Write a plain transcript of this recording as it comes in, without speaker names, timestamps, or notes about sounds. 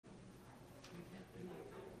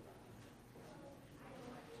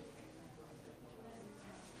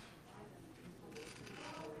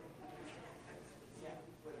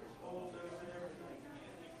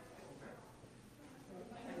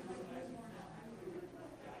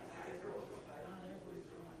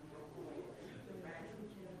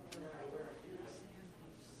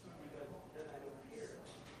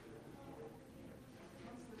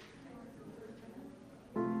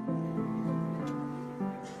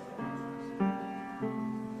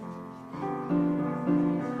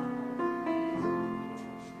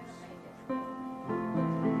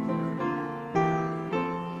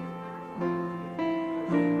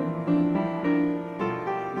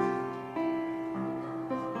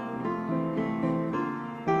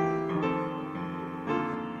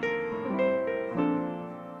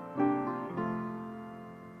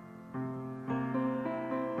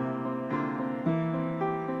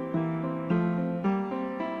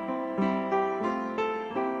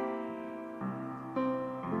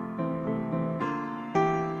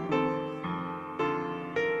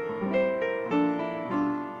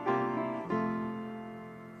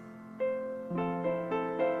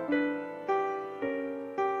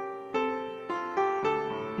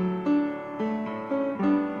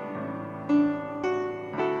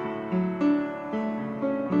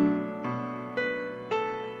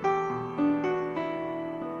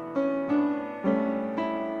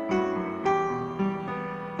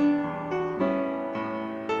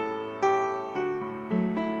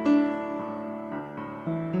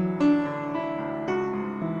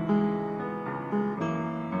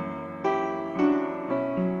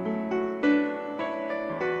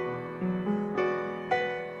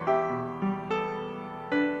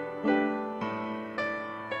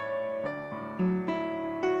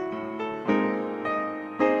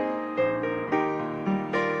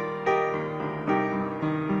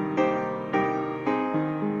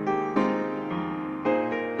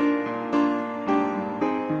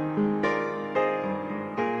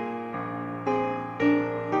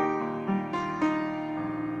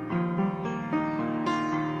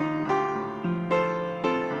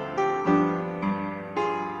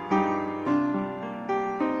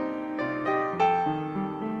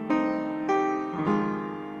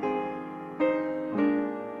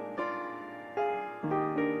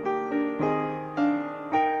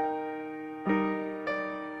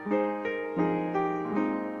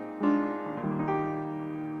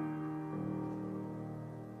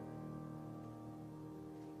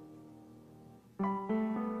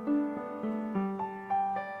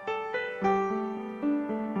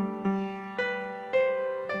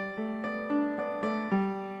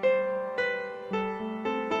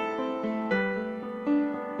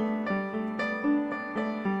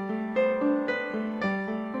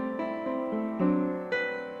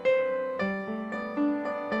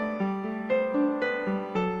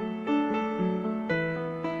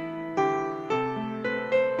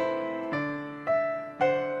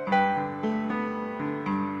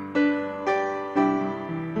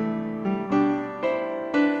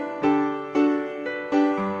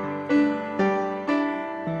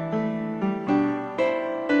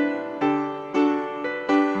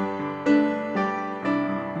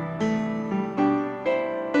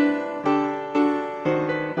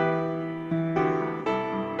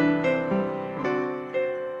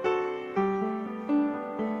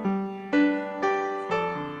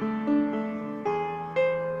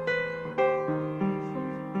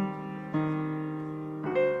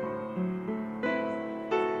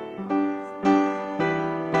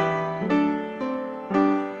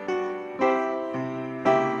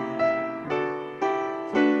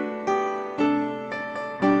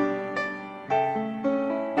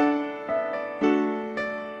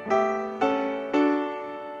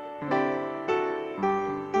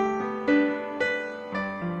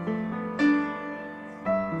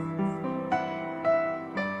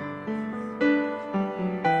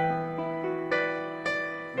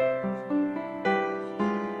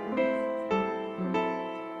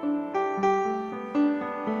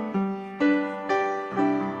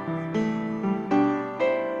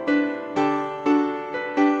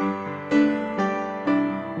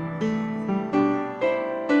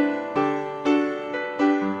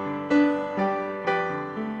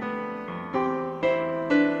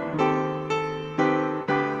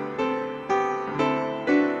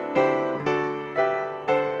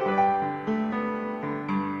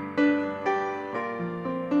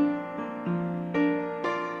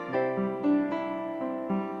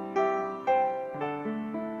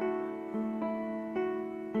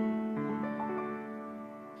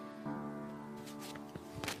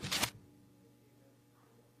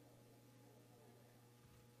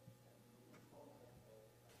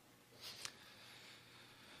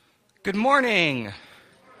Good morning.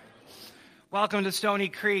 Welcome to Stony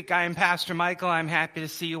Creek. I am Pastor Michael. I'm happy to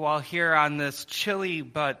see you all here on this chilly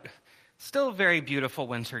but still very beautiful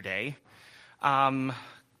winter day.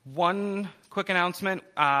 One quick announcement.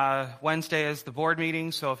 Wednesday is the board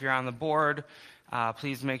meeting, so if you're on the board,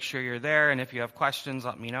 please make sure you're there, and if you have questions,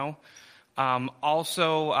 let me know.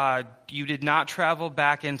 Also, you did not travel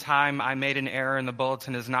back in time. I made an error in the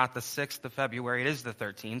bulletin. It is not the 6th of February. It is the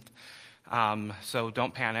 13th. So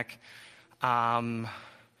don't panic.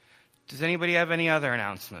 Does anybody have any other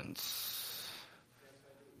announcements?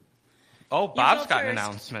 Oh, Bob's got an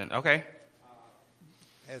announcement. Okay.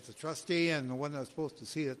 As a trustee and the one that's supposed to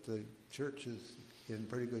see it, the church is in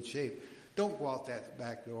pretty good shape. Don't go out that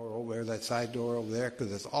back door over there, that side door over there,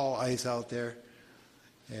 because it's all ice out there.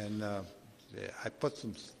 And I put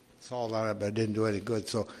some salt on it, but it didn't do any good.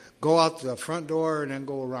 So go out the front door and then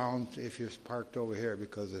go around if you're parked over here,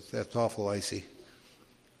 because that's awful icy.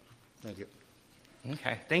 Thank you.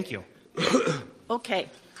 Okay, thank you. Okay.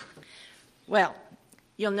 Well,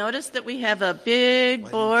 you'll notice that we have a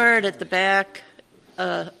big board at the back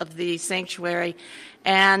of the sanctuary,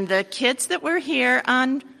 and the kids that were here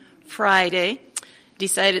on Friday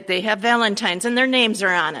decided they have Valentines, and their names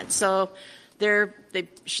are on it. So they're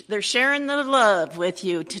sharing the love with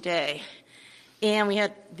you today. And we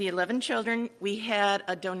had the 11 children. We had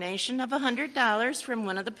a donation of $100 from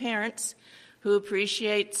one of the parents who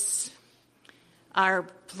appreciates our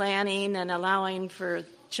planning and allowing for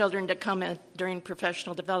children to come in during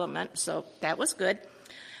professional development. So that was good.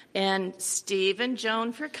 And Steve and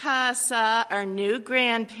Joan Fracassa, our new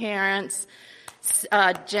grandparents.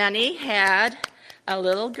 Jenny had a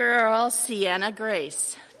little girl, Sienna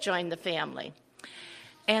Grace, join the family.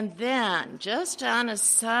 And then, just on a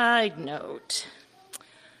side note,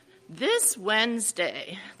 this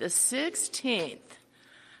Wednesday, the 16th,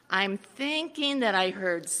 I'm thinking that I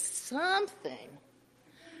heard something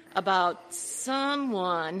about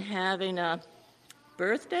someone having a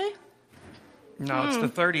birthday. No, it's the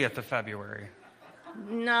 30th of February.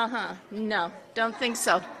 No, don't think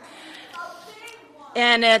so.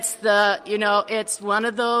 And it's one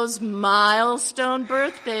of those milestone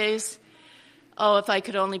birthdays. Oh, if I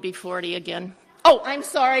could only be 40 again. Oh, I'm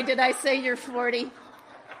sorry. Did I say you're 40?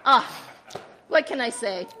 What can I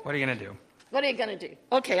say? What are you going to do? What are you going to do?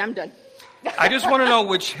 Okay, I'm done. I just want to know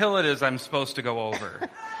which hill it is I'm supposed to go over.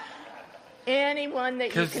 Anyone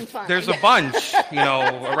that you can find. There's a bunch,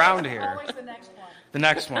 around here. Always the next one. The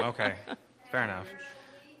next one, okay. Fair enough.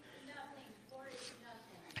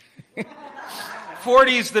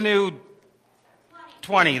 40's the new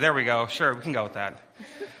 20. There we go. Sure, we can go with that.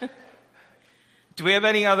 Do we have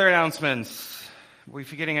any other announcements? Are we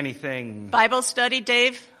forgetting anything? Bible study,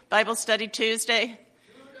 Dave? Bible study Tuesday?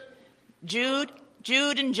 Jude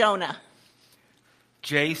and Jonah.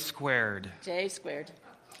 J squared. J squared.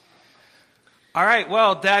 All right,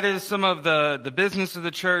 well, that is some of the business of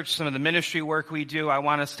the church, some of the ministry work we do. I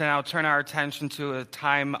want us to now turn our attention to a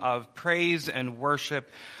time of praise and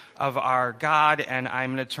worship of our God, and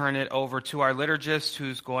I'm going to turn it over to our liturgist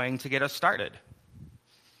who's going to get us started.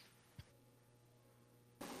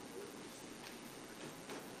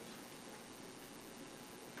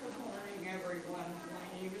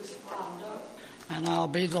 And I'll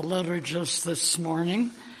be the liturgist this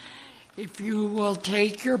morning. If you will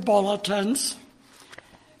take your bulletins,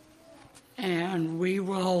 and we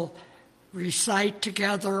will recite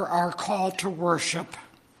together our call to worship.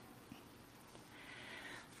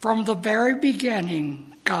 From the very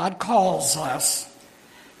beginning, God calls us.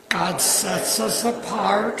 God sets us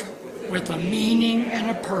apart with a meaning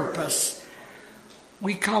and a purpose.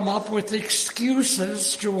 We come up with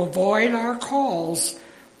excuses to avoid our calls,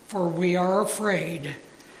 for we are afraid.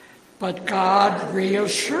 But God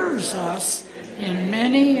reassures us in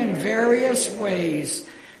many and various ways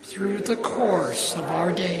through the course of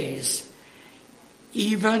our days.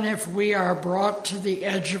 Even if we are brought to the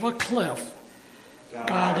edge of a cliff,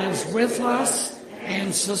 God is with us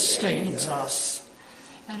and sustains us.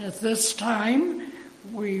 And at this time,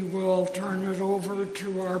 we will turn it over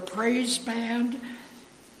to our praise band,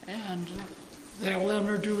 and they'll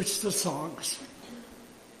introduce the songs.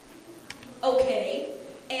 Okay,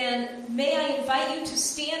 and may I invite you to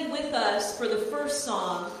stand with us for the first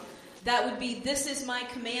song. That would be This Is My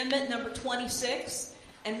Commandment, number 26.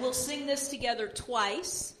 And we'll sing this together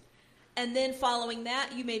twice. And then following that,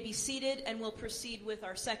 you may be seated, and we'll proceed with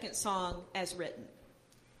our second song as written.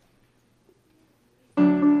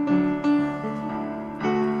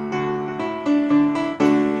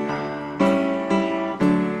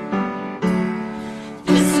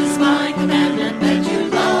 This is my commandment, that you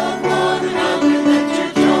love one another, that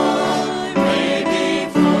your joy may be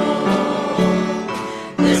full.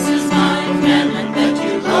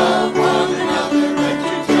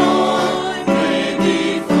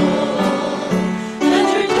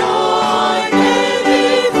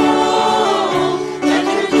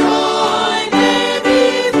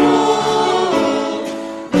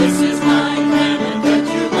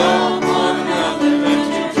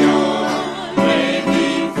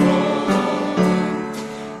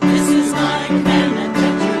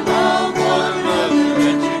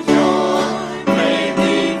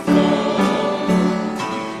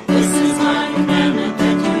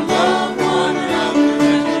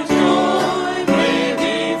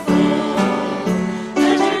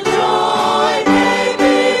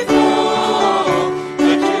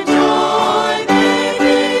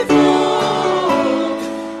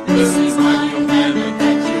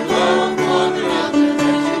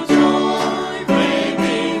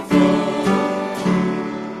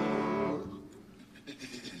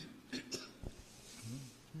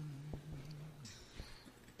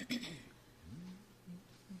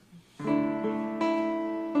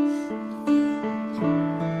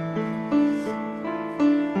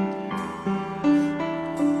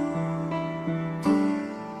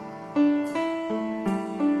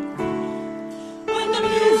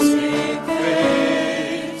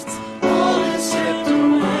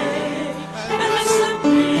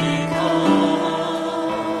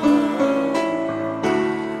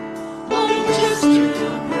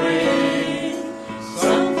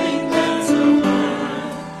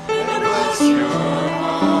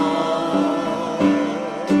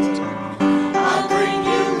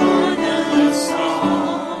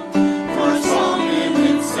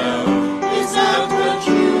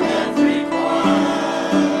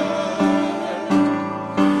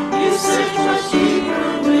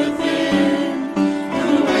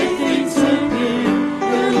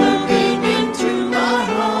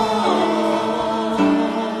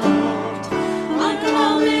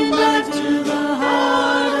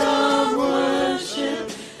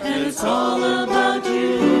 it's all about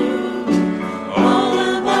you, all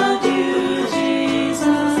about you, Jesus.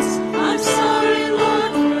 I'm sorry,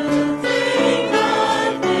 Lord, for the thing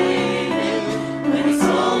I've made. When it's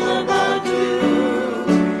all about you,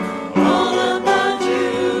 all about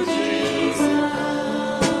you, Jesus.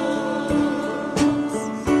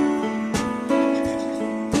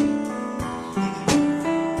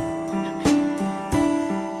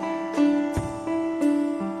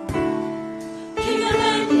 King of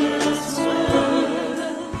endless world,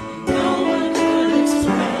 no one could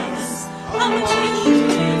express how much you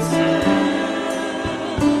deserve.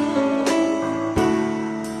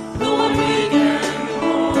 Though I'm weak and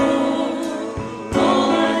poor, all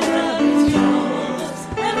I have is yours,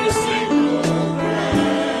 every single breath.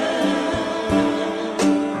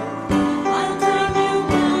 I'll bring you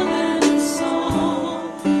more than a song,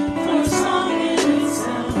 for a song in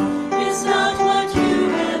itself is not what you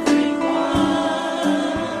have required.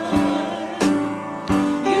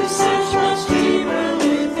 You search much deeper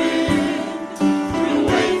within, through the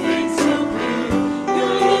way things appear.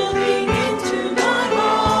 You're looking into my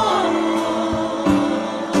heart.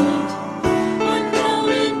 I'm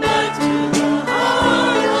coming back to the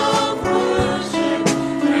heart of worship,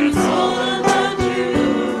 and it's all about you,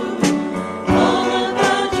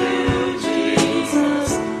 Jesus.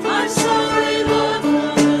 I'm sorry, Lord,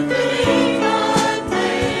 for the thing I've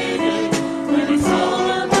made. When it's all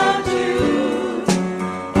about you,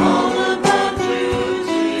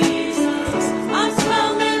 Jesus. I'm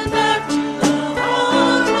coming back to the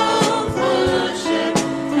heart of worship,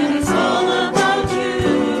 and it's all about you,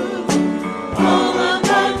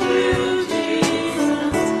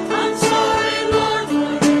 Jesus. I'm sorry, Lord,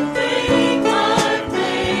 for the thing I've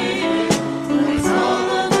made. When it's all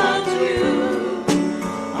about you,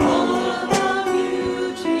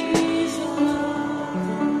 Jesus.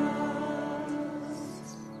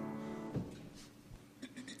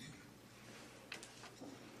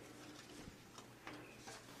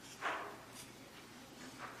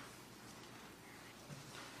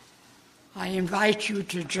 I invite you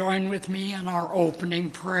to join with me in our opening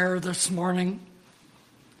prayer this morning.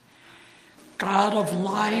 God of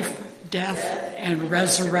life, death, and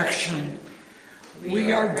resurrection,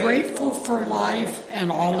 we are grateful for life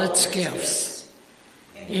and all its gifts.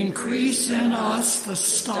 Increase in us the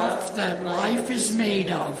stuff that life is made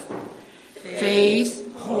of,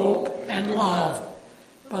 faith, hope, and love,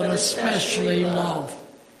 but especially love,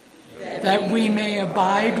 that we may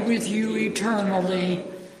abide with you eternally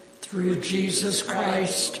through Jesus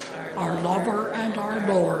Christ, our lover and our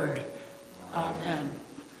Lord. Amen.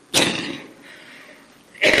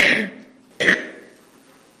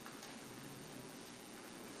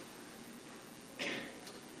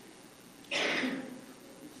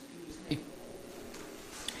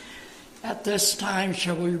 At this time,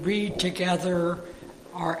 shall we read together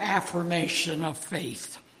our affirmation of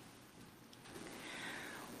faith?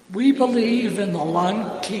 We believe in the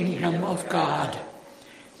one kingdom of God,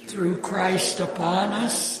 through Christ upon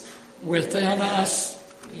us, within us,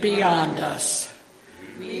 beyond us.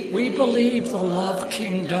 We believe the love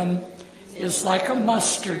kingdom is like a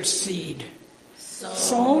mustard seed,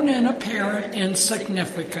 sown in apparent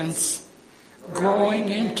insignificance, growing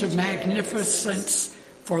into magnificence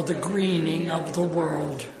for the greening of the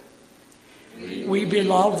world. We believe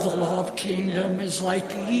the love kingdom is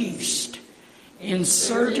like yeast,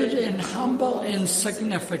 inserted in humble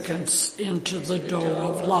insignificance into the dough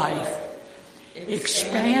of life,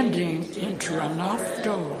 expanding into enough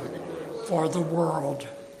dough for the world.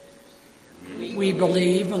 We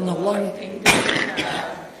believe in the one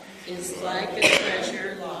Is like a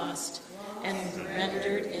treasure lost and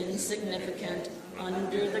rendered insignificant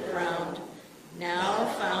under the ground, now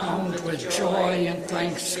found with joy and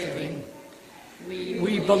thanksgiving.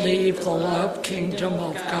 We believe the love kingdom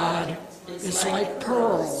of God is like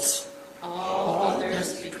pearls. All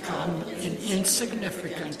others become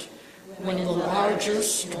insignificant when the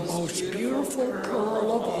largest, most beautiful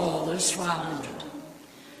pearl of all is found.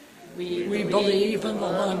 We believe in the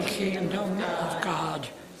one kingdom of God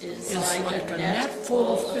is like a net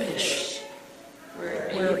full of fish,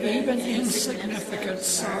 where even insignificant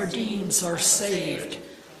sardines are saved,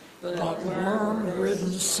 but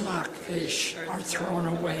worm-ridden stockfish are thrown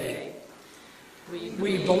away.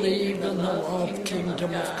 We believe in the love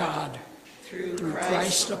kingdom of God, through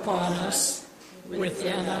Christ upon us,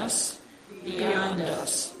 within us, beyond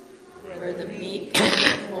us. where the meek and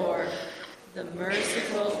the poor, the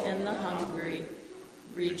merciful and the hungry,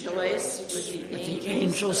 rejoice with the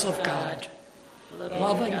angels of God.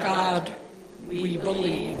 Loving God, we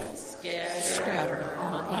believe, scatter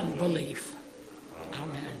our unbelief.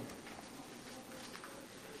 Amen.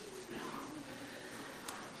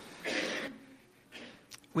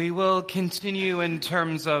 We will continue in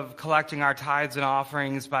terms of collecting our tithes and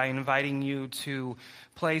offerings by inviting you to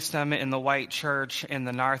place them in the white church in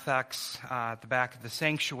the narthex at the back of the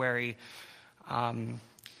sanctuary.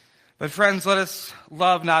 But friends, let us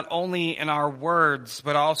love not only in our words,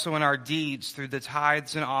 but also in our deeds through the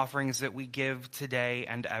tithes and offerings that we give today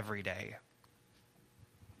and every day.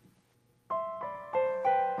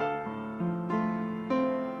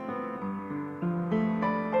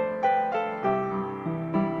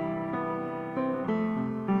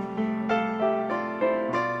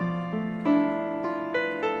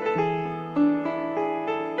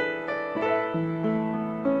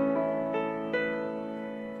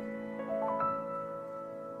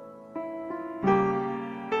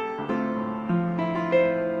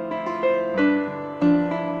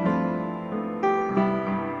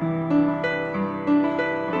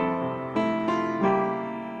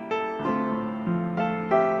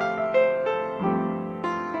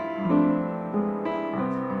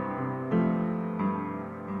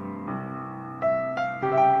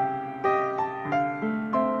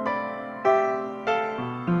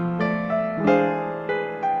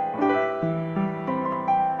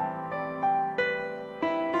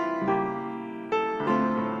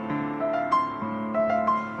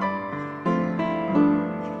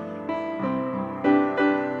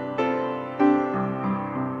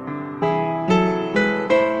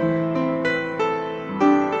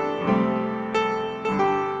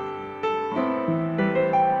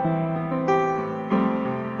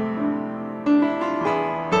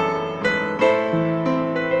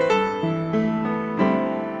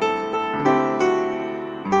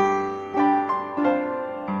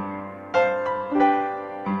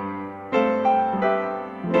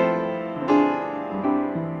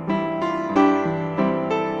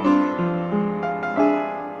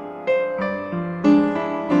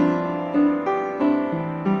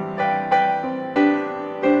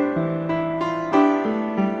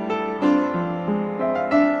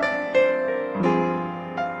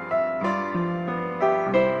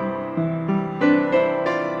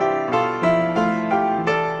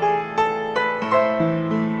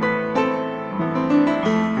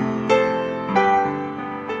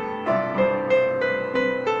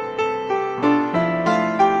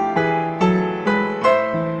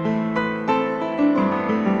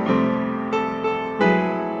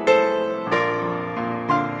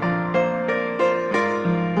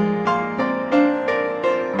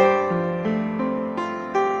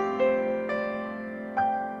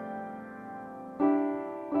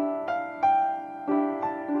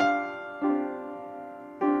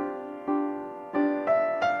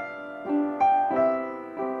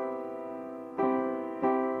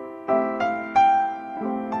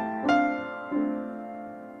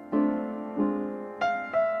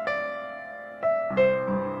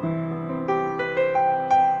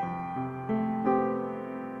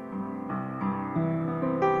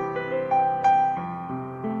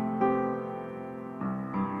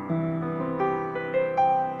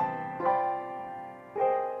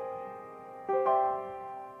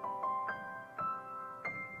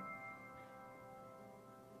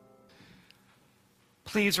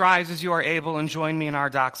 Please rise as you are able and join me in our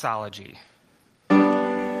doxology.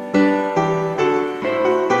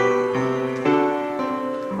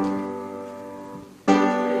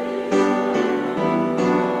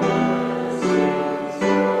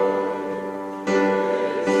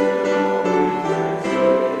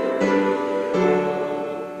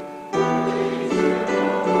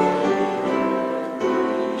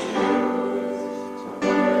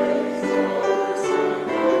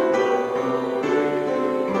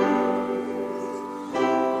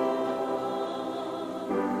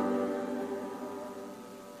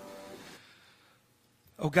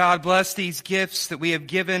 O God, bless these gifts that we have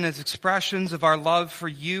given as expressions of our love for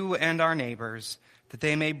you and our neighbors, that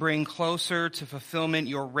they may bring closer to fulfillment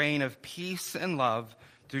your reign of peace and love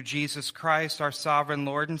through Jesus Christ, our sovereign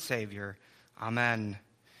Lord and Savior. Amen.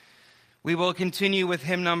 We will continue with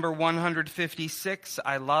hymn number 156,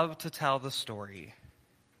 I Love to Tell the Story.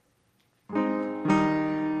 Thank you.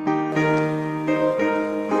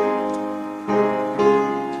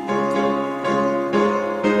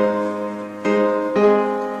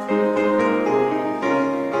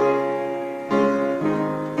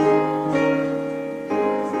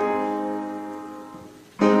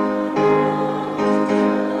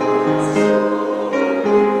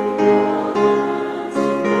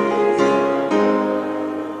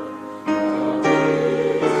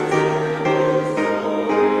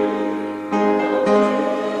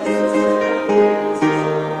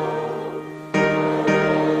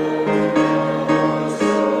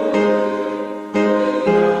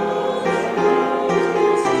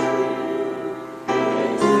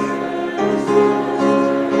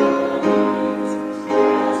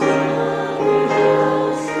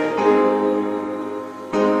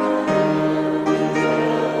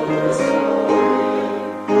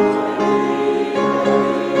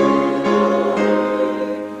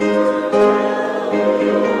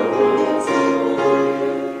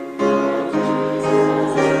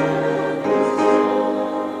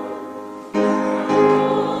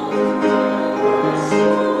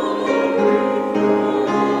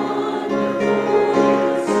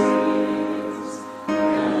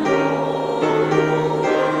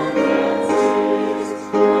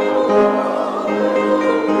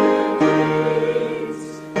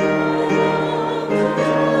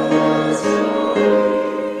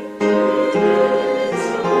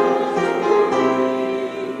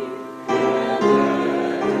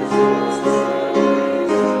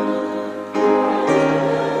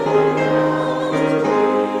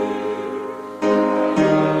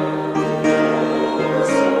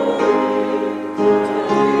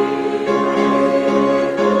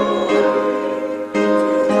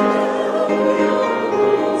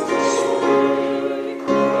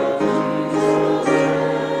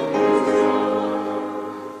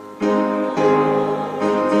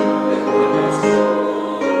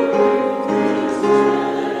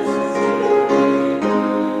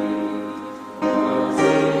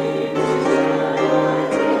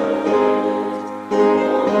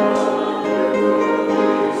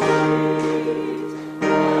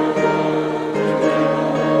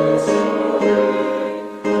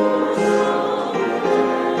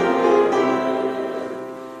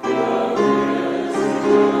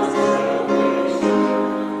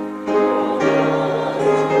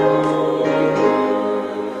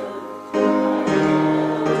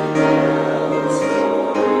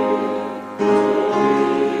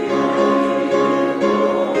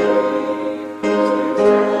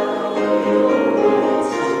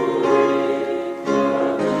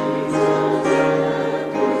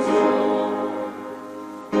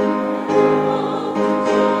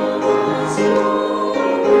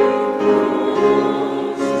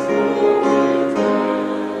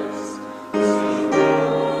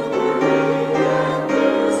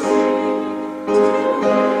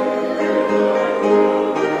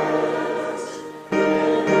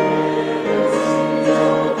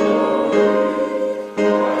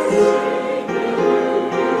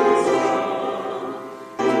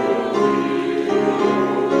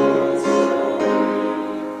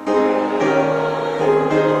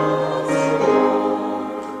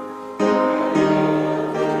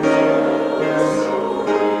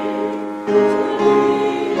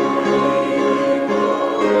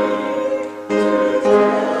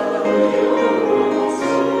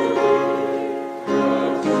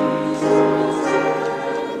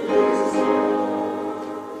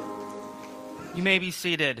 be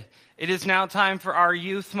seated. It is now time for our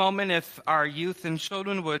youth moment. If our youth and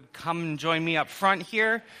children would come and join me up front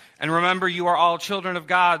here. And remember, you are all children of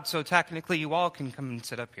God, so technically you all can come and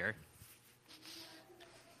sit up here.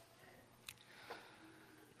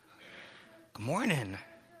 Good morning.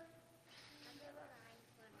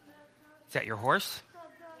 Is that your horse?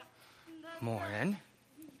 Morning.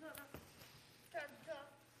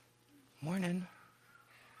 Morning.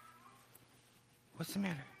 What's the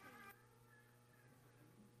matter?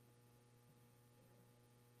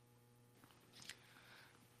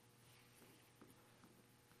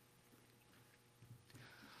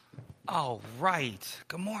 All right.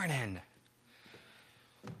 Good morning.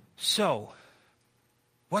 So,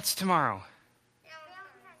 what's tomorrow?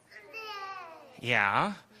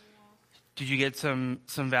 Yeah. Did you get some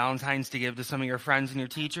Valentines to give to some of your friends and your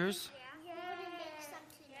teachers?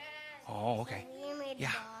 Oh, okay.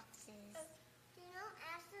 Yeah.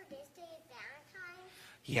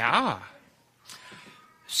 Yeah.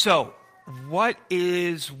 So, what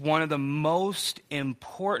is one of the most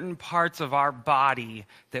important parts of our body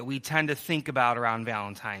that we tend to think about around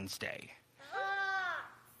Valentine's Day?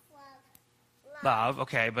 Love,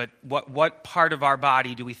 okay, but what part of our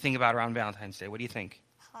body do we think about around Valentine's Day? What do you think?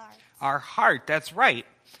 Heart. Our heart, that's right.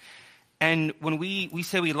 And when we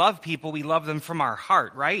say we love people, we love them from our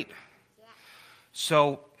heart, right? Yeah.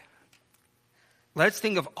 So let's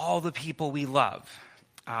think of all the people we love.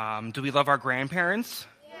 Do we love our grandparents?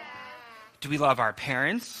 Yeah. Do we love our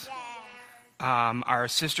parents? Yeah. Our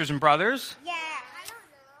sisters and brothers? Yeah. I don't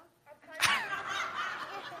know.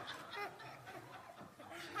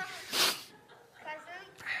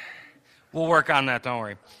 We'll work on that, don't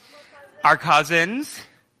worry. Our cousins.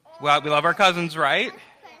 Well, we love our cousins, right?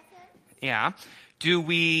 Yeah. Do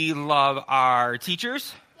we love our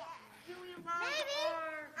teachers? I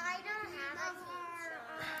don't have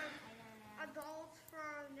adults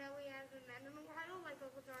from that we have in Mandalore. I don't like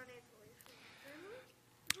Uncle John and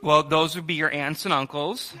Well, those would be your aunts and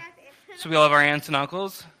uncles. So we love our aunts and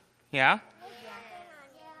uncles. Yeah?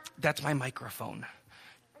 That's my microphone.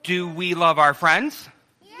 Do we love our friends?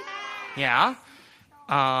 Yeah.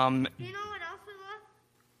 You know what else we love?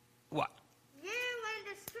 What? You and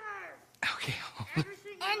the stars. Okay.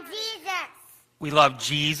 And Jesus. We love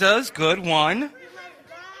Jesus. Good one. We love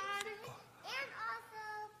God. And also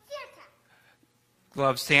Santa.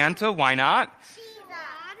 Love Santa. Why not? Jesus.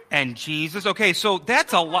 And Jesus. Okay, so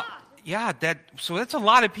that's a lot. Yeah, so that's a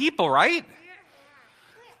lot of people, right?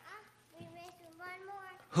 We missed one more.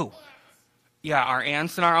 Who? Yeah, our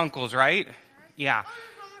aunts and our uncles, right? Yeah.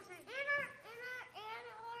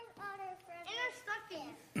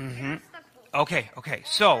 Mm-hmm. Okay.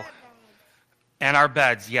 So, and our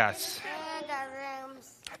beds, yes. And our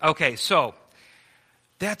rooms. Okay, so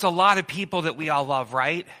that's a lot of people that we all love,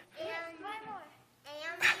 right? And one more.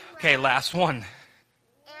 Okay, last one. And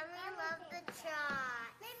we love the chalk.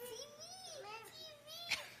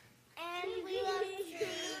 And we love trees.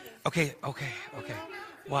 Okay.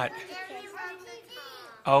 What? And we love the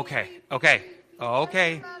dog. Okay. Love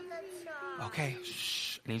the chalk. Okay,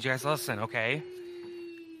 shh. I need you guys to listen, okay?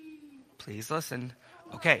 Please listen.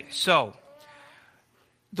 Okay, so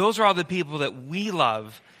those are all the people that we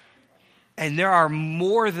love, and there are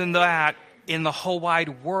more than that in the whole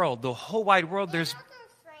wide world. The whole wide world,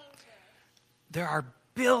 there are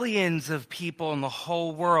billions of people in the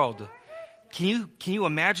whole world. Can you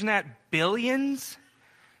imagine that? Billions?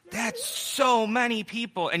 That's so many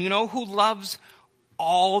people. And you know who loves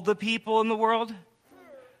all the people in the world?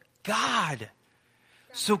 God.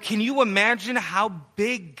 So can you imagine how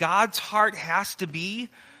big God's heart has to be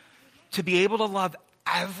able to love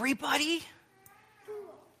everybody?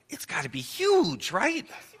 It's got to be huge, right?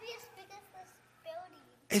 It should be as big as this building.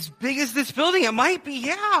 As big as this building, it might be,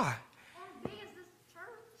 yeah. As big as this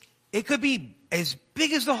church. It could be as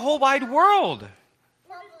big as the whole wide world.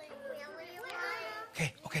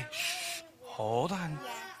 Okay, shh. Hold on.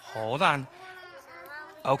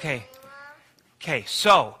 Okay,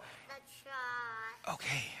 so,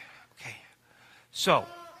 okay. So,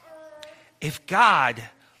 if God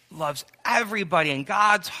loves everybody and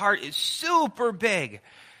God's heart is super big,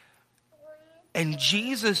 and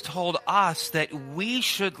Jesus told us that we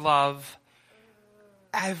should love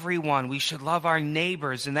everyone, we should love our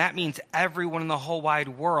neighbors, and that means everyone in the whole wide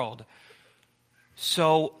world.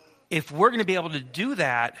 So, if we're going to be able to do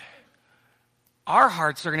that, our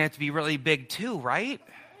hearts are going to have to be really big too, right?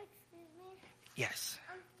 Yes.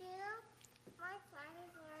 My class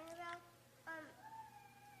is learning about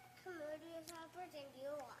community helpers and you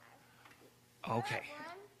are.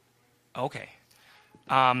 Okay.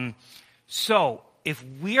 So, if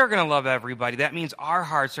we are going to love everybody, that means our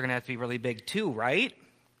hearts are going to have to be really big too, right?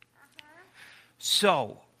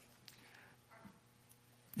 So,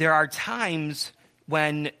 there are times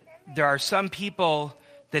when there are some people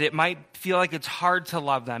that it might feel like it's hard to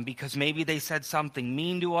love them because maybe they said something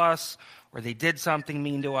mean to us or they did something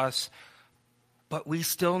mean to us, but we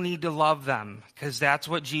still need to love them because that's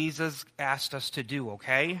what Jesus asked us to do,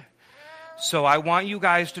 okay? So I want you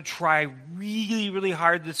guys to try really, really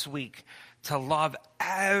hard this week to love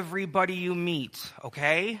everybody you meet,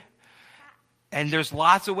 okay? And there's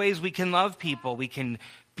lots of ways we can love people. We can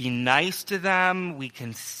be nice to them. We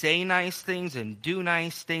can say nice things and do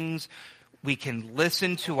nice things. We can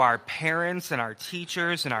listen to our parents and our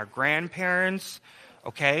teachers and our grandparents,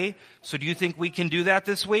 okay? So do you think we can do that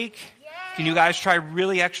this week? Can you guys try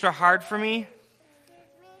really extra hard for me?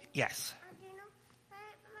 Yes. You know, my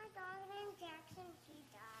dog named Jackson, he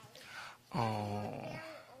died. Oh, Very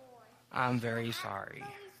old. I'm very sorry. But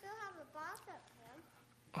we still have a box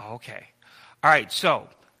of him. Okay. All right, so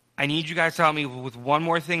I need you guys to help me with one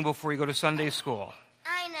more thing before we go to Sunday school.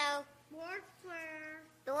 I know. Lord's Prayer.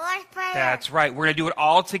 The Lord's Prayer. That's right. We're going to do it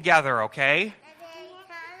all together, okay?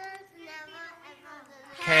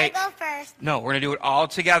 Okay. Can I go first? No, we're going to do it all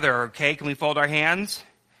together, okay? Can we fold our hands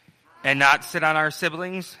and not sit on our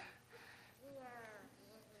siblings?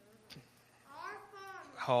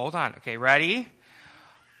 Hold on. Okay, ready?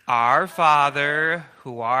 Our Father,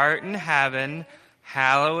 who art in heaven,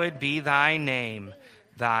 hallowed be thy name.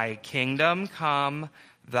 Thy kingdom come,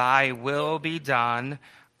 thy will be done,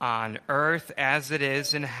 on earth as it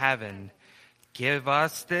is in heaven. Give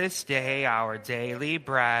us this day our daily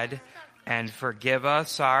bread, and forgive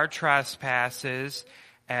us our trespasses,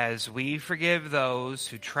 as we forgive those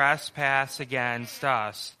who trespass against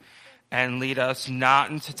us. And lead us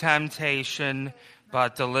not into temptation,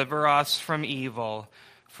 but deliver us from evil.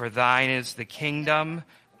 For thine is the kingdom,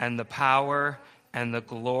 and the power, and the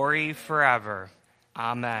glory forever.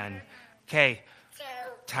 Amen. Okay,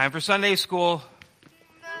 time for Sunday school.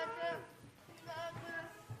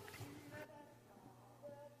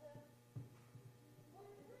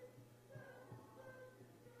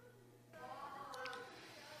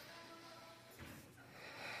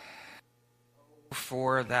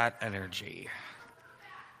 For that energy.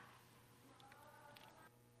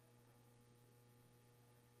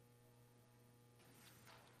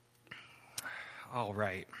 All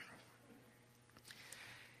right.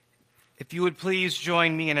 If you would please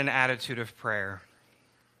join me in an attitude of prayer.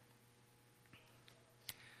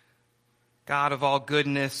 God of all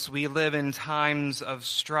goodness, we live in times of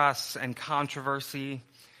stress and controversy,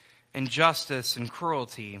 injustice and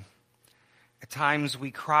cruelty. At times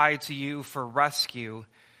we cry to you for rescue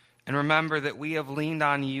and remember that we have leaned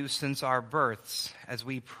on you since our births as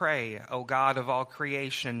we pray, O God of all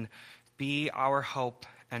creation, be our hope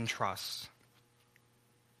and trust.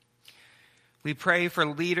 We pray for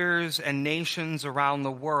leaders and nations around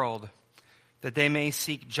the world that they may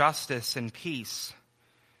seek justice and peace.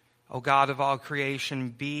 O God of all creation,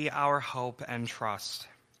 be our hope and trust.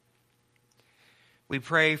 We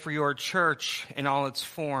pray for your church in all its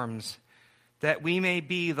forms, that we may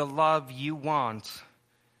be the love you want.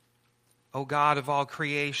 O God of all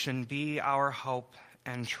creation, be our hope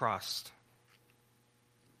and trust.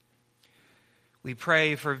 We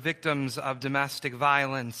pray for victims of domestic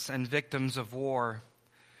violence and victims of war.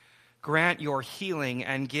 Grant your healing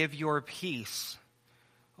and give your peace.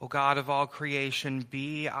 O God of all creation,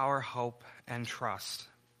 be our hope and trust.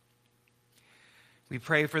 We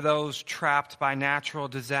pray for those trapped by natural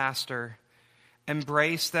disaster.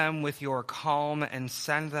 Embrace them with your calm and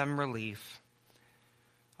send them relief.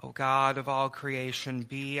 O God of all creation,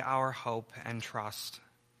 be our hope and trust.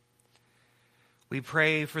 We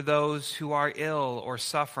pray for those who are ill or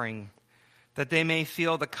suffering, that they may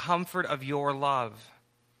feel the comfort of your love.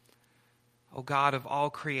 O God of all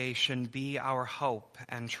creation, be our hope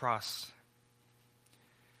and trust.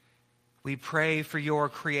 We pray for your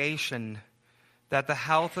creation, that the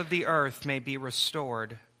health of the earth may be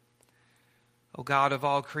restored. O God of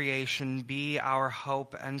all creation, be our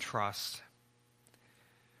hope and trust.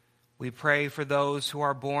 We pray for those who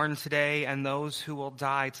are born today and those who will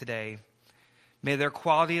die today. May their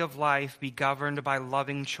quality of life be governed by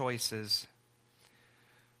loving choices.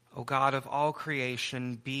 O God of all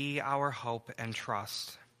creation, be our hope and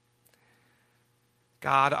trust.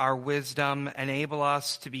 God, our wisdom, enable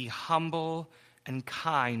us to be humble and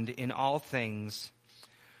kind in all things.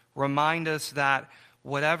 Remind us that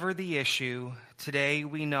whatever the issue, today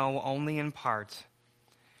we know only in part.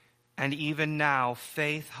 And even now,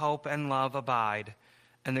 faith, hope, and love abide,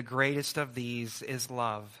 and the greatest of these is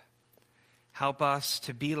love. Help us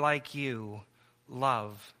to be like you,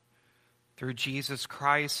 love. Through Jesus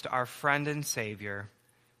Christ, our friend and Savior.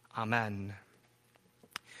 Amen.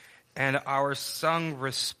 And our sung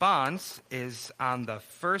response is on the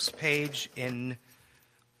first page in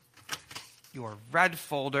your red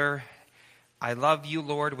folder, I Love You,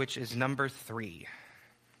 Lord, which is number 3.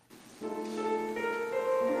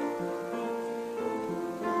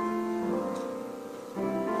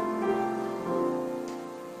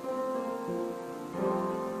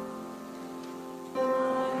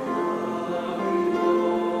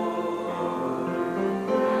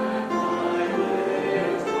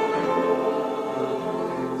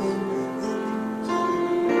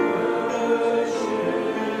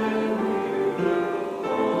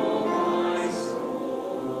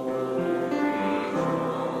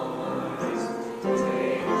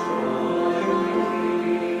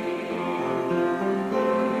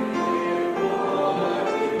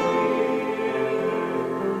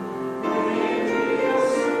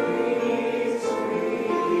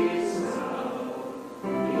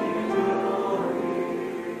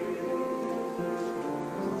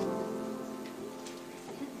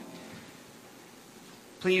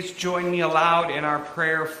 Please join me aloud in our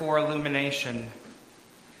prayer for illumination.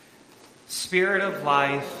 Spirit of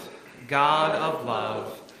life, God of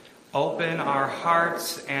love, open our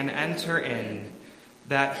hearts and enter in,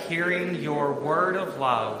 that hearing your word of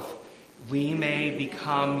love, we may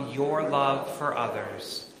become your love for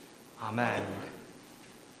others. Amen.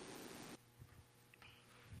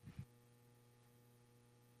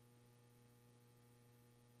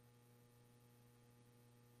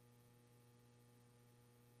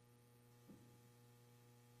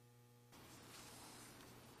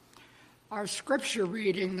 Our scripture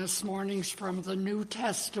reading this morning is from the New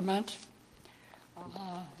Testament,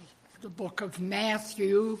 the book of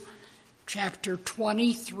Matthew, chapter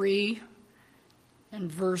 23, and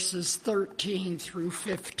verses 13 through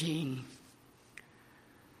 15.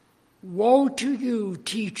 Woe to you,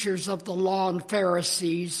 teachers of the law and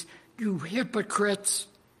Pharisees, you hypocrites!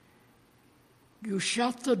 You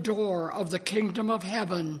shut the door of the kingdom of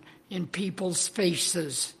heaven in people's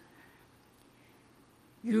faces.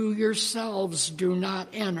 You yourselves do not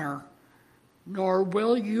enter, nor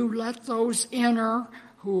will you let those enter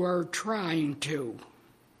who are trying to.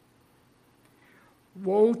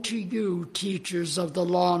 Woe to you, teachers of the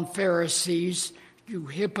law and Pharisees, you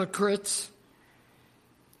hypocrites!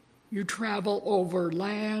 You travel over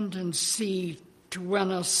land and sea to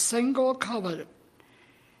win a single covenant,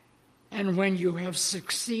 and when you have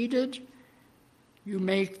succeeded, you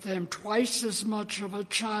make them twice as much of a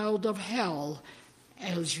child of hell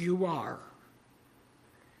as you are.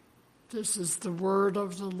 This is the word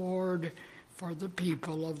of the Lord for the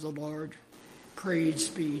people of the Lord. Praise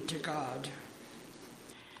be to God.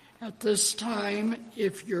 At this time,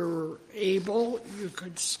 if you're able, you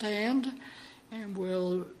could stand, and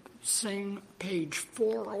we'll sing page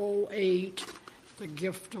 408, The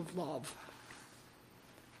Gift of Love.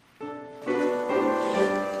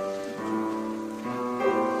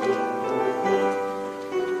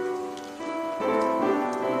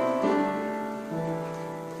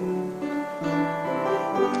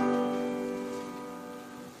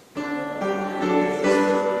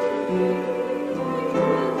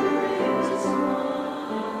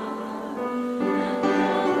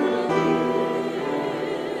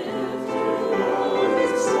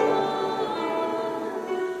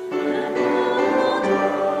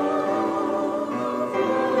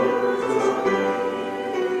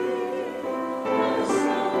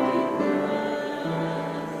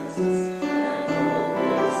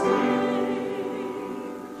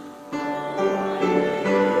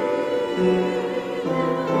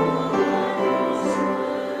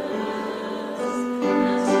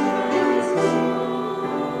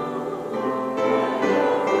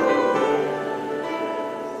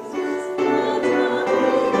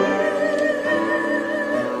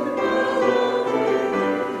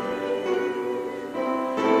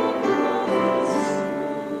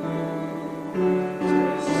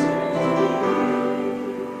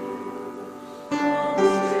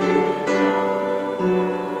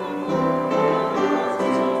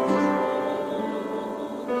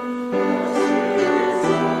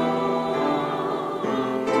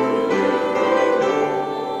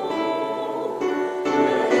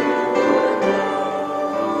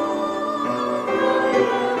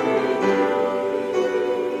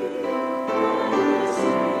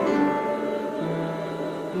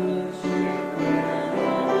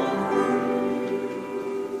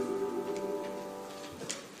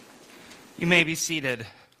 You may be seated.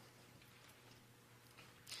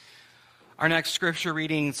 Our next scripture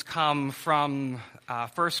readings come from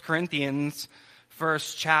 1 Corinthians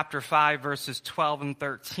first chapter 5, verses 12 and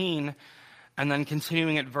 13, and then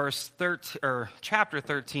continuing at chapter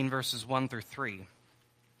 13, verses 1 through 3.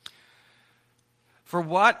 For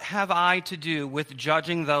what have I to do with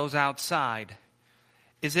judging those outside?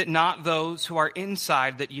 Is it not those who are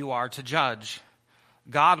inside that you are to judge?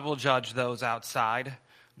 God will judge those outside.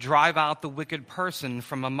 Drive out the wicked person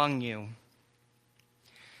from among you.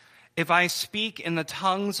 If I speak in the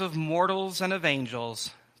tongues of mortals and of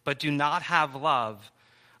angels, but do not have love,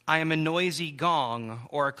 I am a noisy gong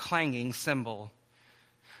or a clanging cymbal.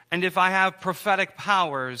 And if I have prophetic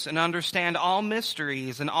powers and understand all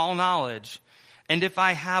mysteries and all knowledge, and if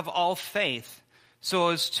I have all faith so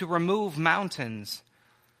as to remove mountains,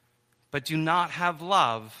 but do not have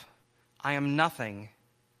love, I am nothing.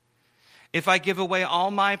 If I give away all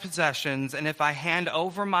my possessions, and if I hand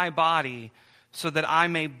over my body so that I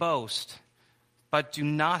may boast, but do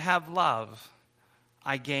not have love,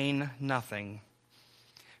 I gain nothing.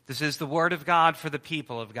 This is the word of God for the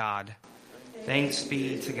people of God. Thanks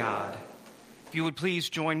be to God. If you would please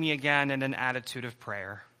join me again in an attitude of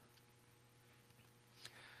prayer.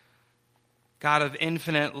 God of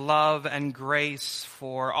infinite love and grace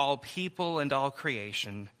for all people and all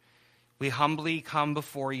creation, we humbly come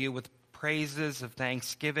before you with praises of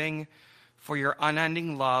thanksgiving for your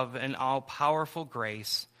unending love and all-powerful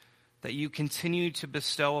grace that you continue to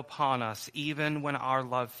bestow upon us even when our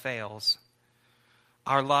love fails.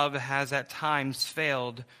 Our love has at times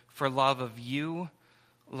failed for love of you,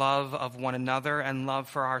 love of one another, and love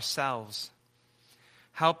for ourselves.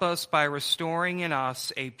 Help us by restoring in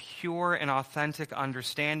us a pure and authentic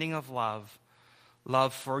understanding of love,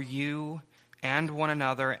 love for you and one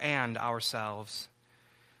another and ourselves.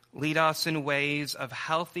 Lead us in ways of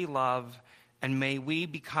healthy love, and may we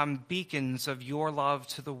become beacons of your love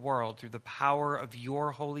to the world through the power of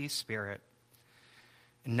your Holy Spirit.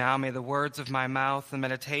 And now may the words of my mouth and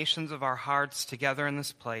meditations of our hearts together in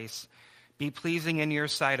this place be pleasing in your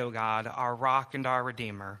sight, O God, our rock and our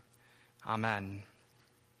Redeemer. Amen.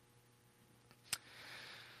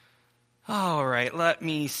 All right, let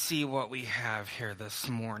me see what we have here this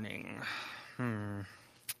morning.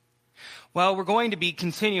 Well, we're going to be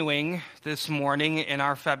continuing this morning in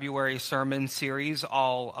our February sermon series,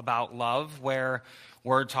 All About Love, where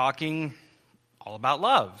we're talking all about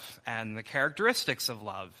love and the characteristics of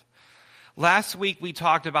love. Last week, we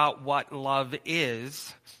talked about what love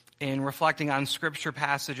is in reflecting on scripture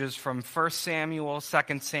passages from 1 Samuel,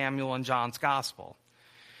 2 Samuel, and John's Gospel.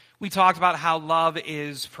 We talked about how love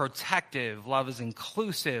is protective, love is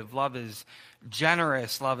inclusive, love is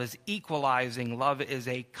generous, love is equalizing, love is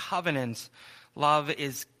a covenant, love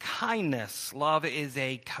is kindness, love is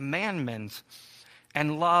a commandment,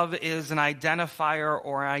 and love is an identifier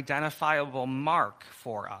or identifiable mark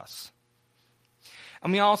for us.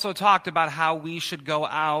 And we also talked about how we should go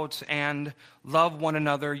out and love one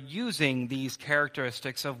another using these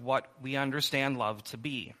characteristics of what we understand love to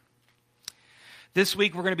be. This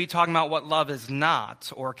week, we're going to be talking about what love is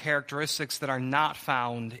not, or characteristics that are not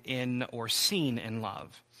found in or seen in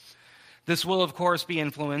love. This will, of course, be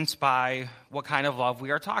influenced by what kind of love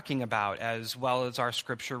we are talking about, as well as our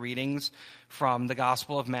scripture readings from the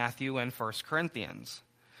Gospel of Matthew and 1 Corinthians.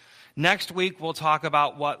 Next week, we'll talk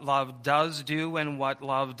about what love does do and what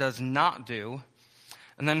love does not do.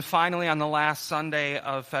 And then finally, on the last Sunday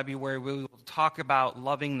of February, we will talk about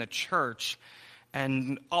loving the church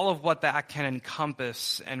and all of what that can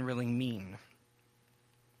encompass and really mean.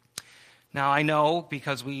 Now, I know,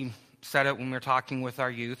 because we said it when we were talking with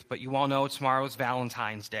our youth, but you all know tomorrow is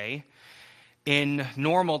Valentine's Day. In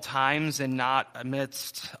normal times and not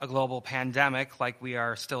amidst a global pandemic like we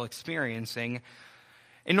are still experiencing,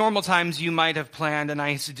 in normal times you might have planned a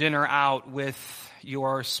nice dinner out with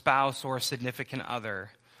your spouse or significant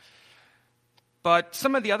other. But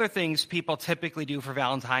some of the other things people typically do for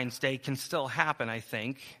Valentine's Day can still happen, I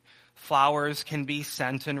think. Flowers can be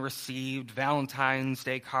sent and received. Valentine's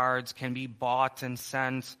Day cards can be bought and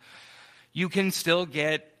sent. You can still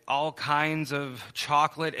get all kinds of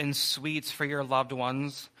chocolate and sweets for your loved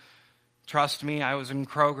ones. Trust me, I was in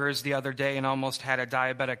Kroger's the other day and almost had a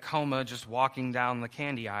diabetic coma just walking down the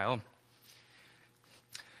candy aisle.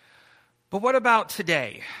 But what about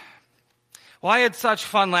today? Well, I had such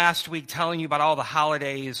fun last week telling you about all the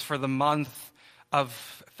holidays for the month of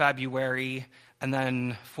February and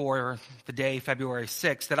then for the day, February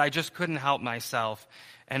 6th, that I just couldn't help myself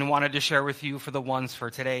and wanted to share with you for the ones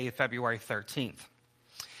for today, February 13th.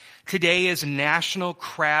 Today is National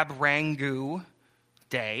Crab Rangoon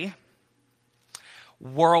Day,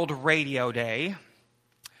 World Radio Day,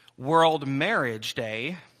 World Marriage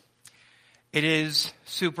Day. It is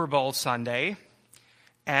Super Bowl Sunday,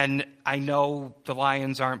 And I know the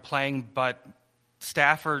Lions aren't playing, but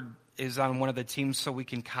Stafford is on one of the teams, so we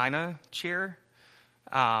can kind of cheer.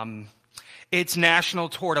 It's National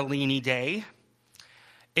Tortellini Day.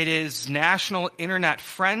 It is National Internet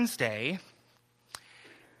Friends Day.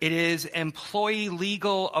 It is Employee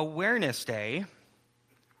Legal Awareness Day.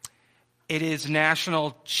 It is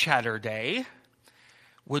National Cheddar Day,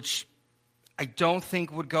 which I don't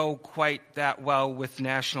think would go quite that well with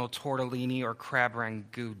National Tortellini or Crab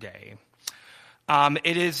Rangoon Day.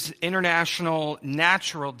 It is International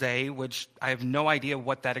Natural Day, which I have no idea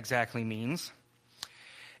what that exactly means.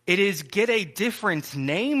 It is Get a Different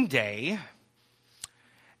Name Day.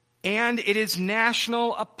 And it is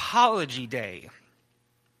National Apology Day,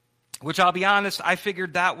 which I'll be honest, I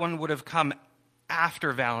figured that one would have come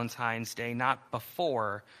after Valentine's Day, not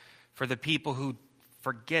before, for the people who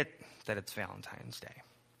forget that it's Valentine's Day.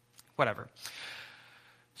 Whatever.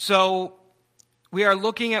 So we are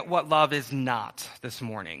looking at what love is not this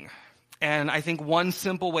morning. And I think one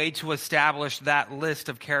simple way to establish that list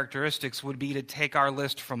of characteristics would be to take our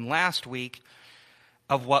list from last week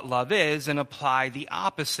of what love is and apply the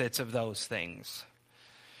opposites of those things.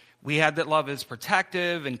 We had that love is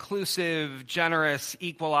protective, inclusive, generous,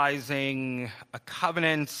 equalizing, a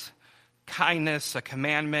covenant, kindness, a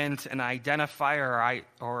commandment, an identifier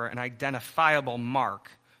or an identifiable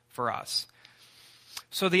mark for us.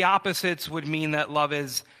 So the opposites would mean that love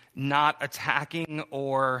is not attacking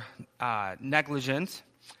or negligent.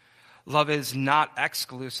 Love is not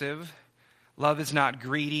exclusive. Love is not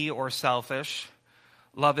greedy or selfish.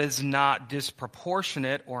 Love is not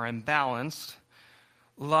disproportionate or imbalanced.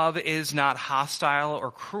 Love is not hostile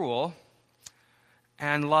or cruel.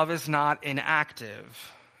 And love is not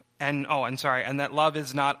inactive. And that love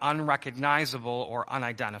is not unrecognizable or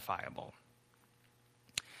unidentifiable.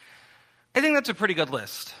 I think that's a pretty good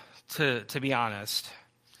list, to be honest.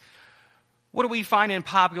 What do we find in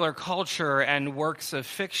popular culture and works of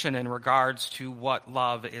fiction in regards to what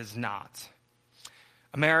love is not?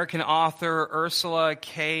 American author Ursula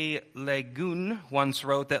K. Le Guin once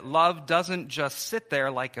wrote that love doesn't just sit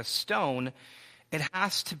there like a stone, it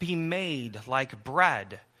has to be made like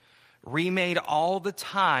bread, remade all the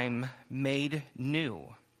time, made new.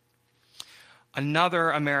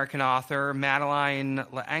 Another American author, Madeleine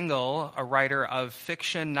L'Engle, a writer of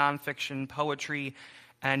fiction, nonfiction, poetry,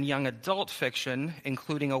 and young adult fiction,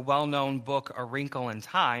 including a well-known book, A Wrinkle in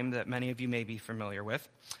Time, that many of you may be familiar with,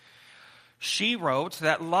 she wrote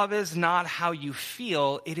that love is not how you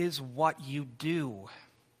feel, it is what you do.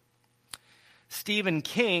 Stephen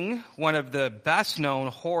King, one of the best-known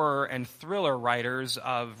horror and thriller writers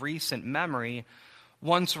of recent memory,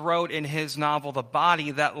 once wrote in his novel The Body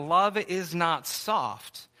that love is not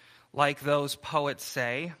soft, like those poets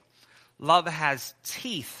say. Love has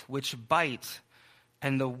teeth which bite,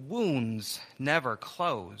 and the wounds never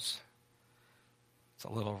close. It's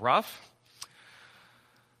a little rough.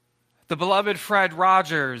 The beloved Fred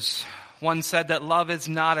Rogers once said that love is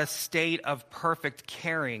not a state of perfect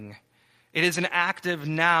caring. It is an active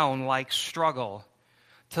noun like struggle.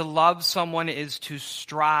 To love someone is to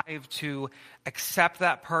strive to accept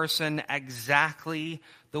that person exactly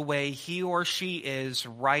the way he or she is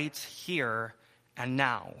right here and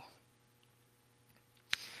now.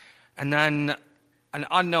 And then an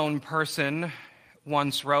unknown person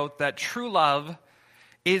once wrote that true love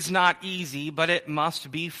is not easy, but it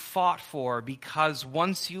must be fought for, because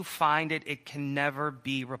once you find it, it can never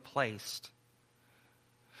be replaced.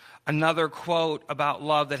 Another quote about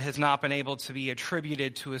love that has not been able to be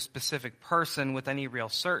attributed to a specific person with any real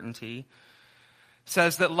certainty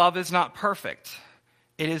says that love is not perfect.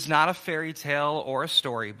 It is not a fairy tale or a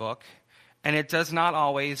storybook, and it does not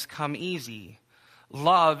always come easy.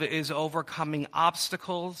 Love is overcoming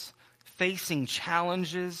obstacles, facing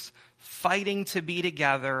challenges, fighting to be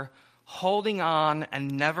together, holding on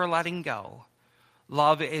and never letting go.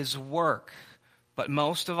 Love is work, but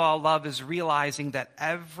most of all, love is realizing that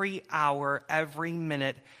every hour, every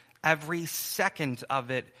minute, every second of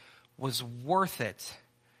it was worth it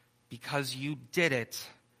because you did it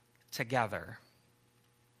together.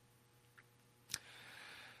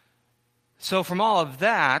 So from all of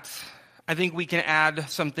that, I think we can add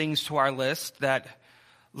some things to our list that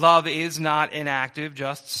love is not inactive,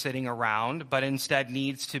 just sitting around, but instead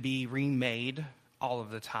needs to be remade all of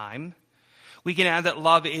the time. We can add that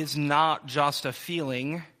love is not just a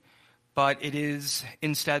feeling, but it is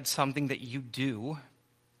instead something that you do.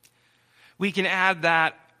 We can add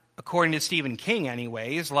that, according to Stephen King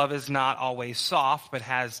anyways, love is not always soft, but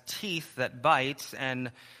has teeth that bite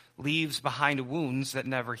and leaves behind wounds that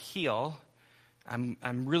never heal.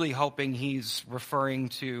 I'm really hoping he's referring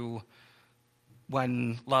to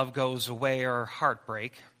when love goes away or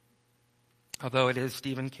heartbreak, although it is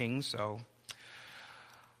Stephen King, so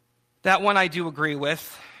that one I do agree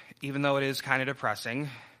with, even though it is kind of depressing.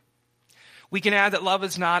 We can add that love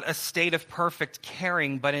is not a state of perfect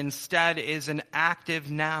caring, but instead is an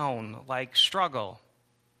active noun, like struggle.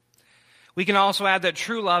 We can also add that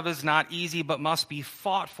true love is not easy, but must be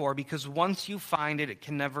fought for, because once you find it, it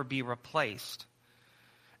can never be replaced.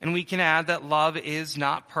 And we can add that love is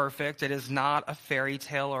not perfect, it is not a fairy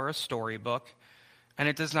tale or a storybook, and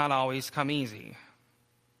it does not always come easy.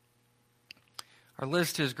 Our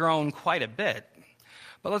list has grown quite a bit,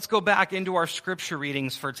 but let's go back into our scripture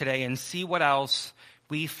readings for today and see what else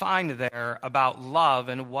we find there about love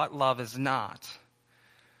and what love is not.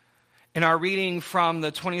 In our reading from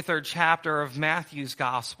the 23rd chapter of Matthew's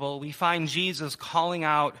Gospel, we find Jesus calling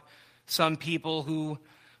out some people who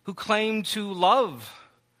claim to love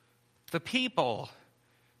the people,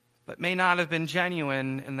 but may not have been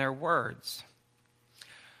genuine in their words.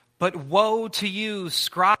 But woe to you,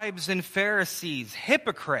 scribes and Pharisees,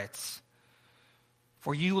 hypocrites,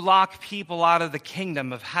 for you lock people out of the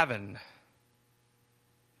kingdom of heaven.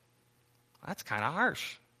 That's kind of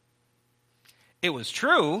harsh. It was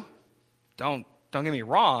true. Don't get me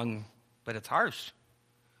wrong, but it's harsh.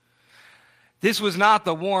 This was not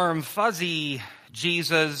the warm, fuzzy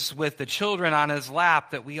Jesus with the children on his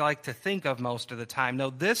lap that we like to think of most of the time. No,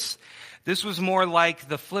 this was more like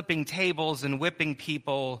the flipping tables and whipping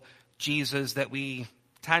people Jesus that we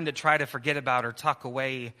tend to try to forget about or tuck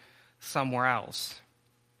away somewhere else.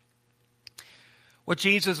 What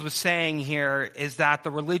Jesus was saying here is that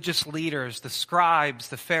the religious leaders, the scribes,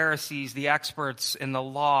 the Pharisees, the experts in the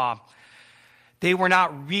law, they were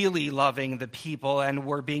not really loving the people and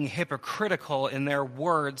were being hypocritical in their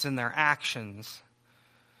words and their actions.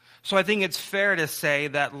 So I think it's fair to say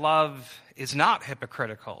that love is not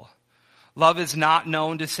hypocritical. Love is not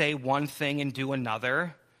known to say one thing and do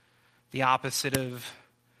another, the opposite of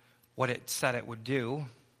what it said it would do.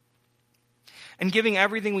 And giving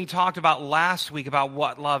everything we talked about last week about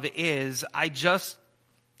what love is, I just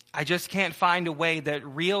can't find a way that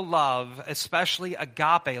real love, especially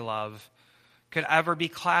agape love, could ever be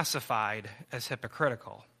classified as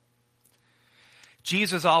hypocritical.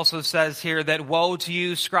 Jesus also says here that woe to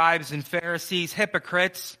you, scribes and Pharisees,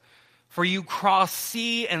 hypocrites, for you cross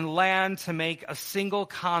sea and land to make a single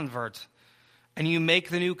convert, and you make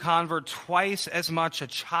the new convert twice as much a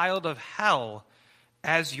child of hell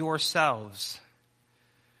as yourselves.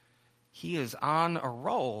 He is on a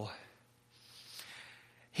roll.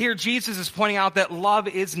 Here, Jesus is pointing out that love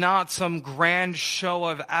is not some grand show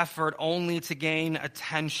of effort only to gain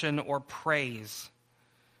attention or praise.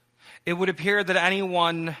 It would appear that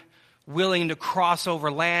anyone willing to cross over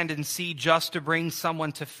land and sea just to bring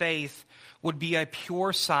someone to faith would be a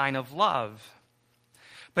pure sign of love.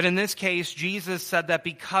 But in this case, Jesus said that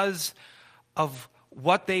because of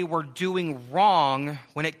what they were doing wrong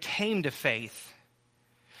when it came to faith,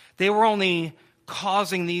 they were only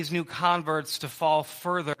causing these new converts to fall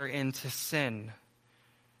further into sin.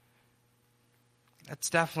 That's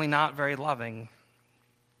definitely not very loving.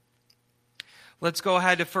 Let's go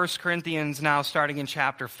ahead to 1 Corinthians now, starting in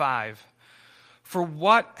chapter 5. For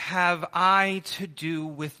what have I to do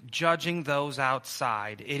with judging those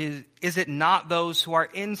outside? Is it not those who are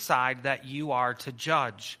inside that you are to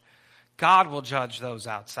judge? God will judge those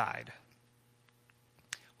outside.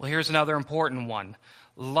 Well, here's another important one.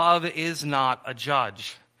 Love is not a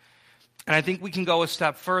judge. And I think we can go a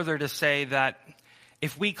step further to say that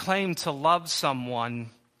if we claim to love someone,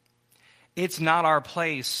 it's not our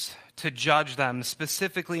place to judge them,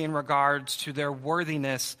 specifically in regards to their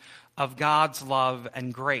worthiness of God's love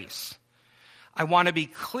and grace. I want to be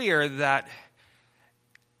clear that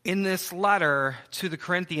in this letter to the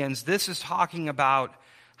Corinthians, this is talking about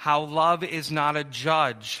how love is not a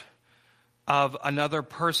judge of another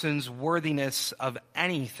person's worthiness of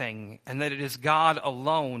anything, and that it is God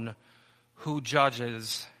alone who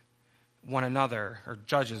judges one another, or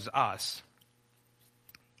judges us.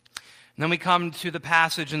 And then we come to the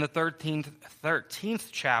passage in the 13th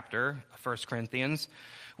chapter of 1 Corinthians,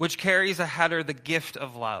 which carries a header, the gift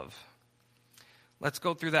of love. Let's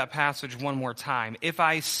go through that passage one more time. If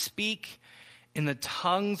I speak in the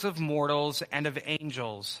tongues of mortals and of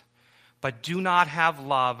angels, but do not have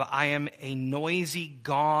love, I am a noisy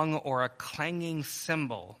gong or a clanging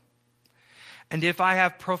cymbal. And if I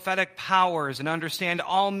have prophetic powers and understand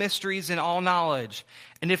all mysteries and all knowledge,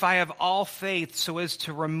 and if I have all faith so as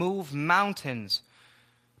to remove mountains,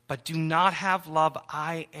 but do not have love,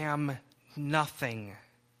 I am nothing.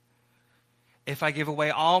 If I give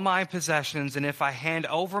away all my possessions, and if I hand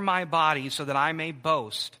over my body so that I may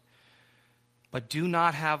boast, but do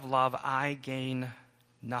not have love, I gain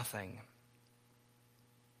nothing.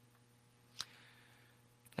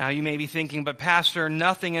 Now you may be thinking, but Pastor,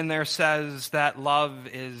 nothing in there says that love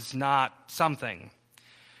is not something.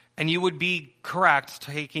 And you would be correct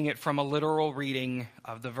taking it from a literal reading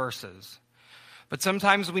of the verses. But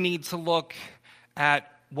sometimes we need to look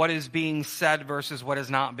at what is being said versus what is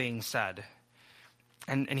not being said.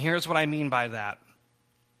 And here's what I mean by that.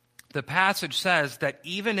 The passage says that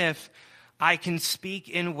even if I can speak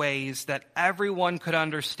in ways that everyone could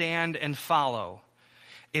understand and follow,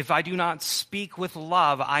 if I do not speak with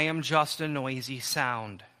love, I am just a noisy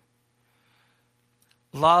sound.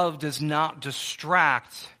 Love does not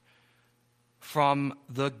distract from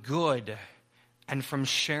the good and from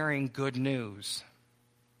sharing good news.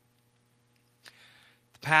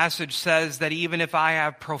 The passage says that even if I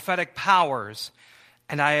have prophetic powers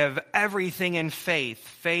and I have everything in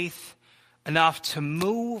faith enough to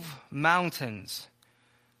move mountains,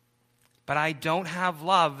 but I don't have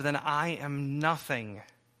love, then I am nothing.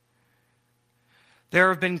 There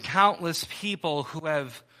have been countless people who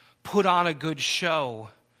have put on a good show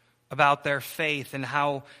about their faith and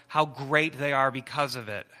how great they are because of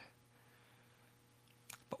it.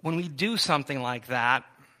 But when we do something like that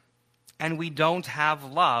and we don't have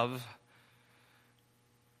love,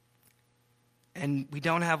 and we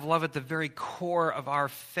don't have love at the very core of our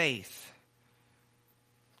faith,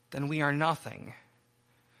 then we are nothing.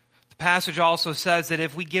 The passage also says that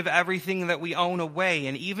if we give everything that we own away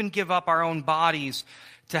and even give up our own bodies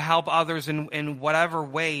to help others in whatever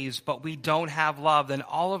ways, but we don't have love, then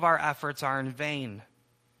all of our efforts are in vain.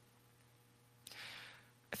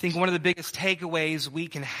 I think one of the biggest takeaways we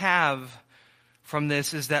can have from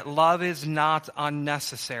this is that love is not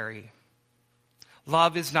unnecessary.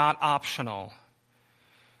 Love is not optional.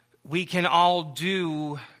 We can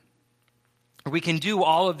do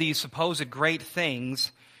all of these supposed great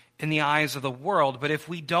things in the eyes of the world, but if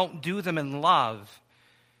we don't do them in love,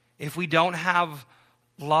 if we don't have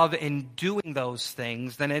love in doing those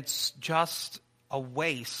things, then it's just a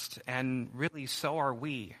waste, and really so are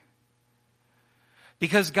we.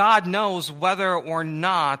 Because God knows whether or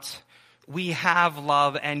not we have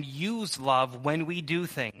love and use love when we do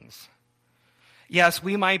things. Yes,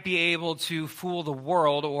 we might be able to fool the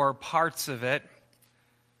world or parts of it,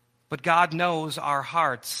 but God knows our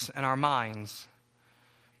hearts and our minds.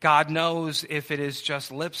 God knows if it is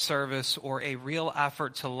just lip service or a real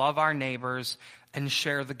effort to love our neighbors and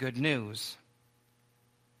share the good news.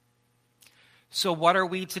 So what are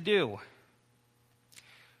we to do?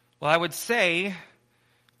 Well, I would say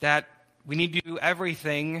that we need to do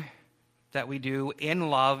everything that we do in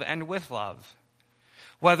love and with love.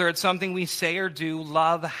 Whether it's something we say or do,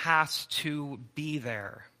 love has to be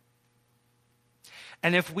there.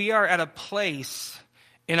 And if we are at a place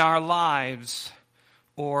in our lives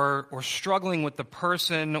or struggling with the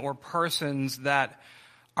person or persons that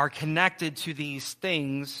are connected to these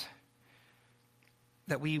things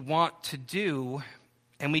that we want to do,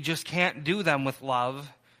 and we just can't do them with love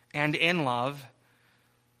and in love,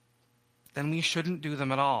 then we shouldn't do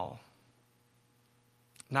them at all.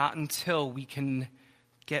 Not until we can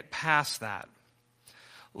get past that.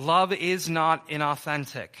 Love is not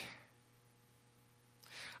inauthentic.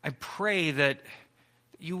 I pray that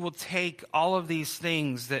you will take all of these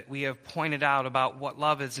things that we have pointed out about what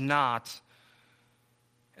love is not,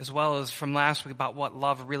 as well as from last week about what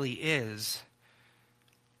love really is,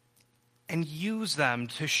 and use them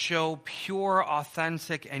to show pure,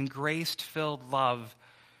 authentic, and grace-filled love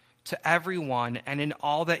to everyone and in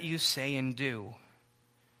all that you say and do.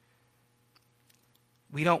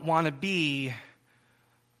 We don't want to be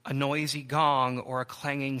a noisy gong or a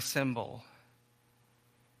clanging cymbal.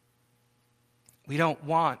 We don't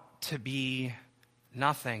want to be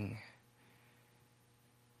nothing.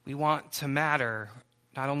 We want to matter,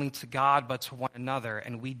 not only to God, but to one another.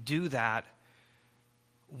 And we do that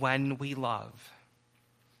when we love.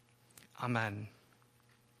 Amen.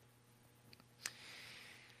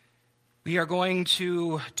 We are going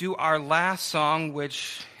to do our last song,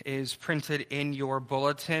 which is printed in your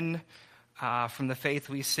bulletin from the Faith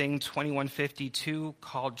We Sing 2152,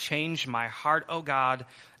 called Change My Heart, O God,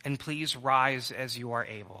 and please rise as you are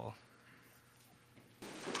able.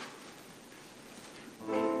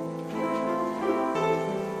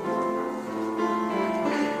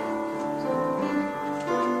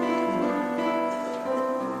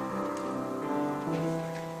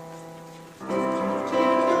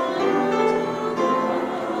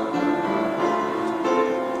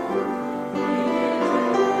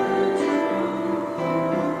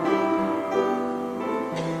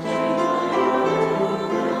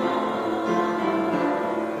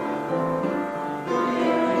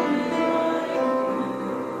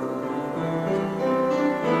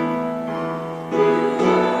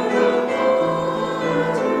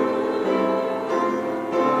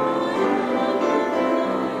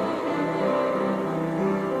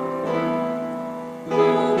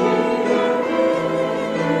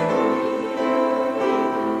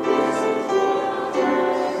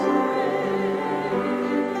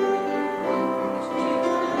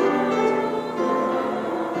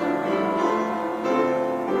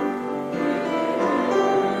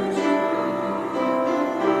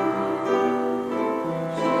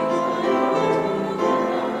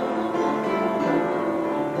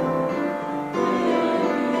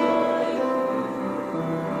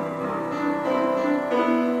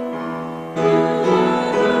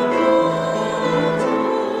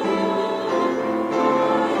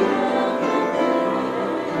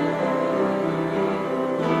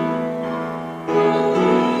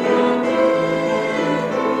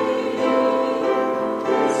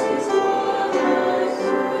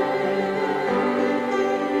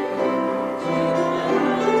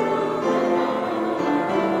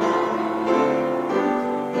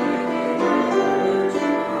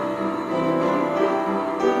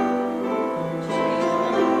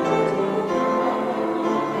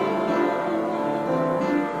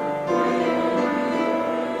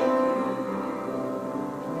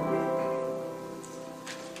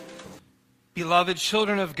 Beloved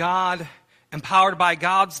children of God, empowered by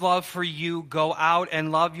God's love for you, go out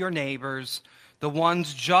and love your neighbors, the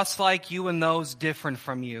ones just like you and those different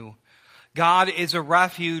from you. God is a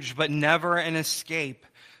refuge, but never an escape.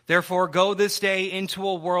 Therefore, go this day into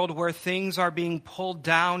a world where things are being pulled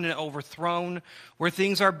down and overthrown, where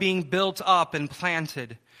things are being built up and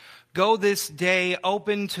planted. Go this day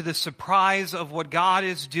open to the surprise of what God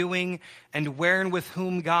is doing and where and with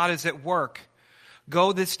whom God is at work.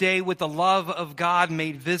 Go this day with the love of God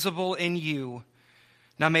made visible in you.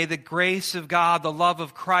 Now may the grace of God, the love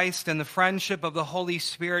of Christ, and the friendship of the Holy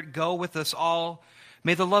Spirit go with us all.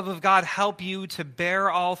 May the love of God help you to bear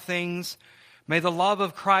all things. May the love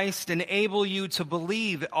of Christ enable you to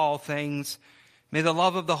believe all things. May the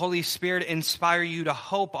love of the Holy Spirit inspire you to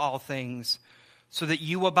hope all things, so that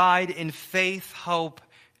you abide in faith, hope,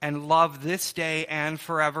 and love this day and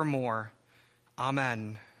forevermore.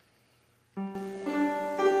 Amen.